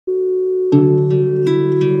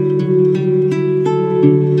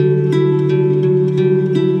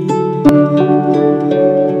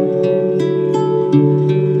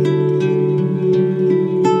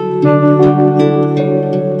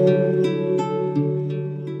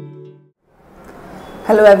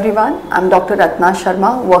Hello everyone, I am Dr. Ratna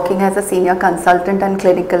Sharma, working as a Senior Consultant and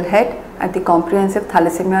Clinical Head at the Comprehensive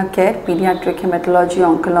Thalassemia Care, Pediatric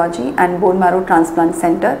Hematology-Oncology and Bone Marrow Transplant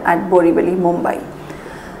Centre at Borivali, Mumbai.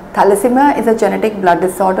 Thalassemia is a genetic blood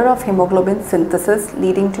disorder of hemoglobin synthesis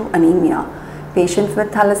leading to anemia. Patients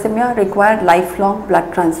with thalassemia require lifelong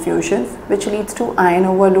blood transfusions, which leads to iron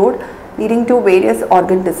overload, leading to various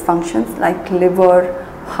organ dysfunctions like liver,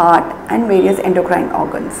 heart and various endocrine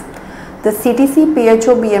organs. The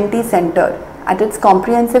𝗕𝗃-𝗏𝗄𝗃 BMT Centre at its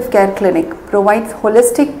comprehensive care clinic provides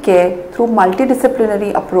holistic care through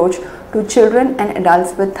multidisciplinary approach to children and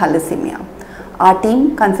adults with thalassemia. Our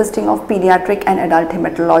team, consisting of pediatric and adult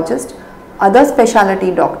hematologists, other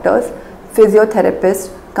specialty doctors,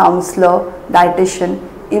 physiotherapist, counselor, dietitian,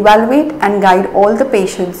 evaluate and guide all the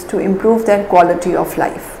patients to improve their quality of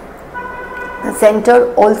life. The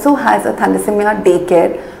centre also has a thalassemia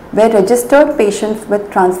daycare where registered patients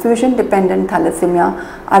with transfusion-dependent thalassemia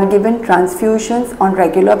are given transfusions on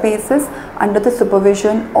regular basis under the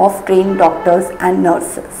supervision of trained doctors and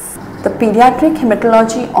nurses. The Pediatric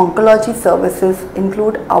Hematology-Oncology services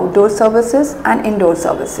include outdoor services and indoor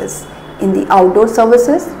services. In the outdoor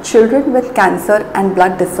services, children with cancer and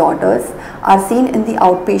blood disorders are seen in the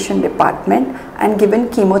outpatient department and given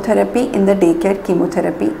chemotherapy in the daycare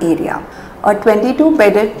chemotherapy area. A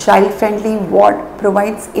 22-bedded child-friendly ward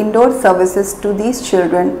provides indoor services to these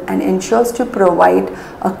children and ensures to provide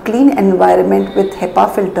a clean environment with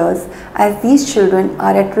HEPA filters, as these children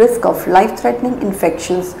are at risk of life-threatening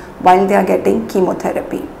infections while they are getting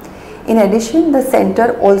chemotherapy. In addition, the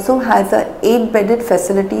centre also has a 8-bedded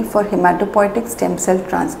facility for hematopoietic stem cell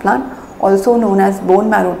transplant, also known as bone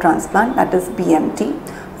marrow transplant, that is BMT,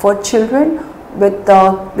 for children with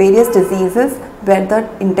various diseases where the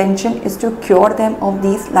intention is to cure them of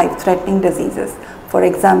these life-threatening diseases. For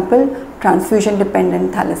example,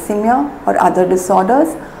 transfusion-dependent thalassemia or other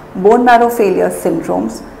disorders, bone marrow failure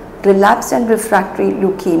syndromes, relapsed and refractory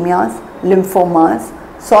leukemias, lymphomas,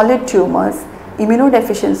 solid tumors,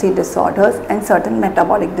 immunodeficiency disorders and certain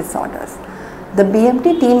metabolic disorders. The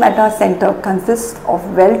BMT team at our centre consists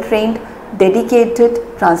of well-trained,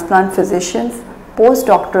 dedicated transplant physicians,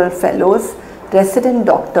 postdoctoral fellows, resident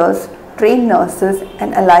doctors, trained nurses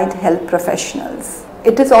and allied health professionals.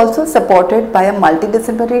 It is also supported by a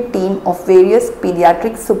multidisciplinary team of various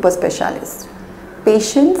pediatric super specialists.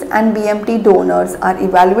 Patients and BMT donors are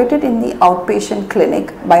evaluated in the outpatient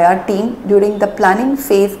clinic by our team during the planning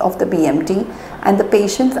phase of the BMT, and the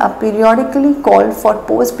patients are periodically called for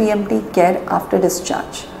post-BMT care after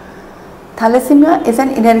discharge. Thalassemia is an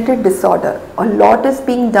inherited disorder. A lot is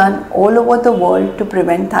being done all over the world to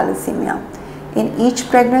prevent thalassemia. In each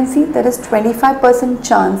pregnancy, there is 25%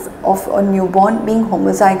 chance of a newborn being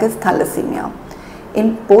homozygous thalassemia.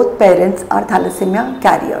 In both parents are thalassemia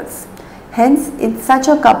carriers. Hence, in such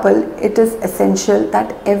a couple, it is essential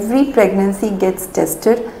that every pregnancy gets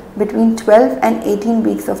tested between 12 and 18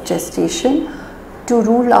 weeks of gestation to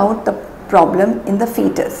rule out the problem in the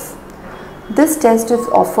fetus. This test is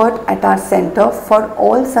offered at our centre for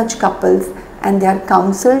all such couples, and they are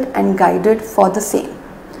counselled and guided for the same.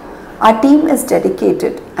 Our team is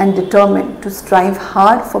dedicated and determined to strive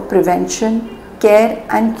hard for prevention, care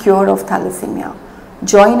and cure of thalassemia.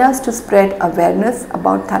 Join us to spread awareness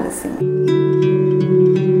about thalassemia.